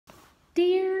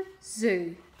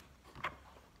zoo.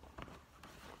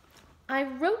 I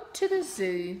wrote to the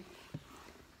zoo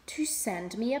to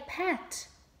send me a pet.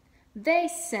 They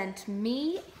sent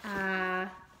me a...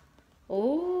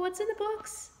 Oh, what's in the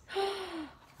box?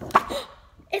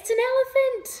 It's an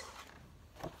elephant!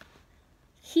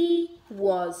 He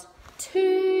was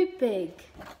too big,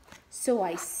 so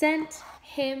I sent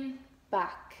him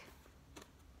back.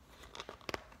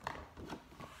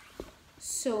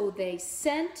 So they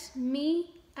sent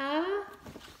me a...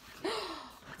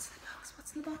 What's in the box?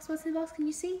 What's in the box? What's in the box? Can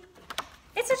you see?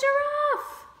 It's a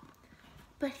giraffe!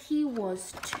 But he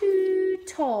was too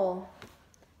tall,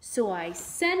 so I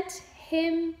sent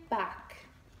him back.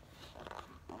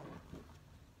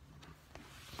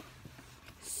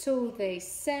 So they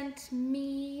sent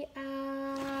me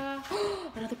a...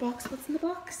 Another box. What's in the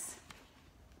box?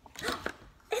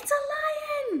 It's a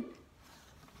lion!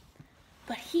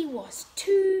 But he was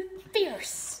too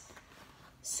fierce,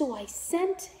 so I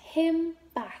sent him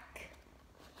back.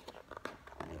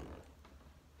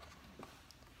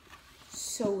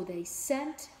 So they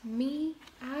sent me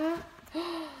a...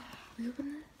 We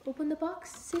open the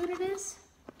box, see what it is?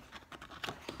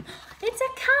 It's a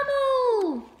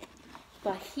camel!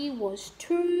 But he was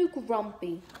too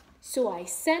grumpy, so I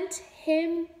sent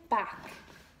him back.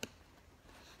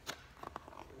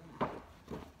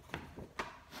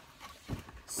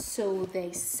 So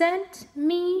they sent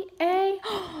me a...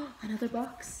 Another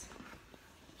box.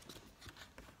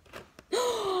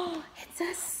 It's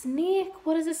a snake.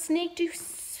 What does a snake do?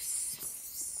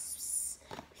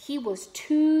 He was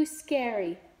too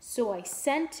scary, so I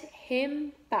sent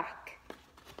him back.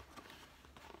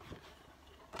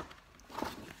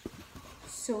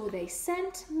 So they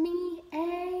sent me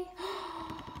a...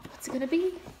 What's it gonna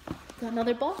be? Got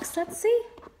another box, let's see.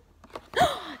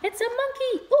 It's a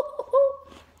monkey! Ooh, ooh, ooh.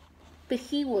 But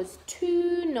he was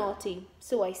too naughty,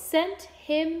 so I sent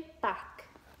him back.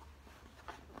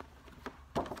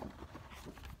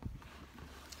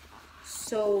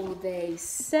 So they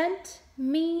sent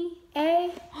me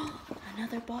a...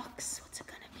 Another box. What's it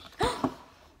gonna be?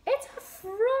 It's a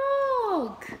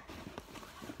frog!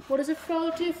 What does a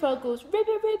frog do? Frog goes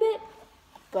ribbit, ribbit.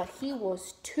 But he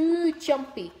was too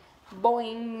jumpy.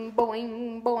 Boing,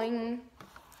 boing, boing.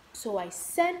 So I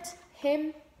sent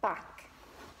him back.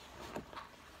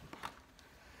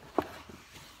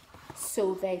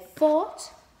 So they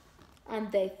thought,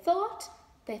 and they thought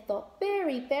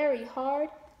very, very hard,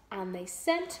 and they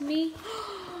sent me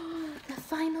the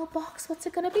final box. What's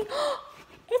it gonna be?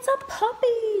 It's a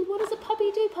puppy. What does a puppy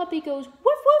do? Puppy goes woof,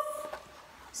 woof.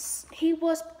 He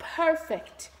was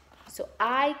perfect, so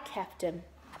I kept him.